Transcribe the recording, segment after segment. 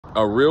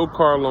A real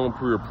car loan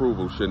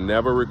pre-approval should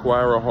never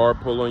require a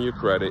hard pull on your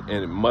credit,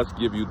 and it must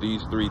give you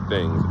these three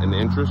things: an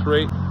interest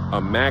rate,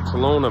 a max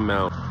loan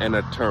amount, and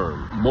a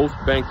term. Most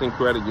banks and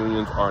credit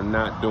unions are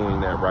not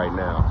doing that right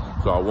now.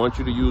 So I want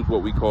you to use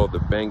what we call the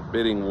bank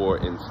bidding war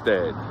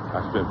instead.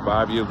 I spent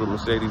 5 years with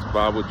Mercedes,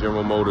 5 with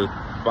General Motors.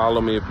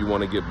 Follow me if you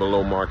want to get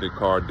below market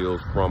car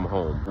deals from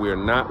home. We're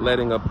not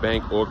letting a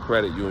bank or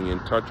credit union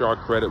touch our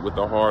credit with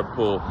a hard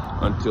pull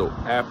until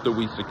after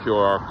we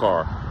secure our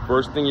car.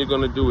 First thing you're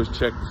going to do is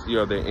check to see,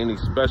 are there any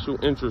special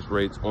interest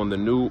rates on the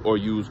new or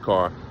used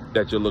car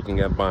that you're looking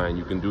at buying.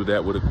 You can do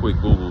that with a quick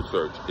Google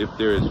search. If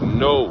there is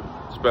no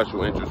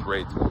special interest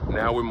rates,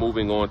 now we're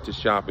moving on to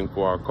shopping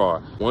for our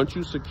car. Once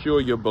you secure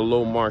your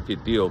below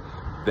market deal,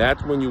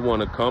 that's when you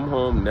want to come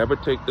home, never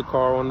take the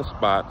car on the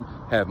spot,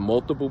 have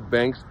multiple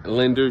banks,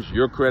 lenders,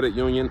 your credit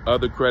union,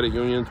 other credit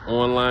unions,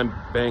 online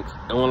banks,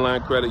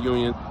 online credit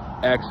unions,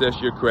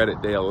 access your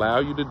credit. They allow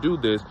you to do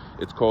this.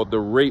 It's called the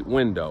rate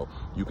window.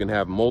 You can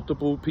have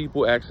multiple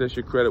people access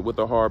your credit with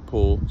a hard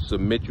pull,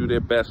 submit you their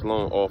best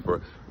loan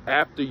offer.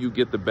 After you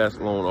get the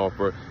best loan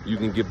offer, you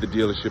can give the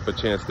dealership a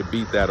chance to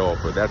beat that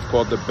offer. That's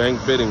called the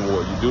bank bidding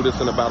war. You do this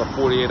in about a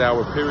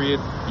 48-hour period.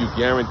 You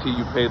guarantee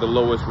you pay the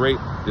lowest rate.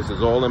 This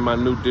is all in my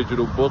new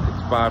digital book.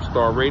 It's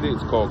 5-star rated.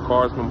 It's called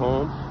Cars from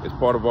Home. It's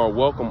part of our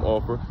welcome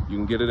offer. You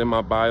can get it in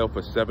my bio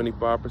for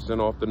 75%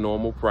 off the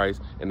normal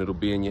price, and it'll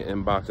be in your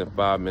inbox in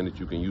 5 minutes.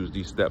 You can use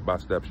these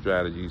step-by-step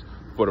strategies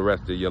for the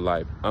rest of your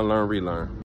life. Unlearn, relearn.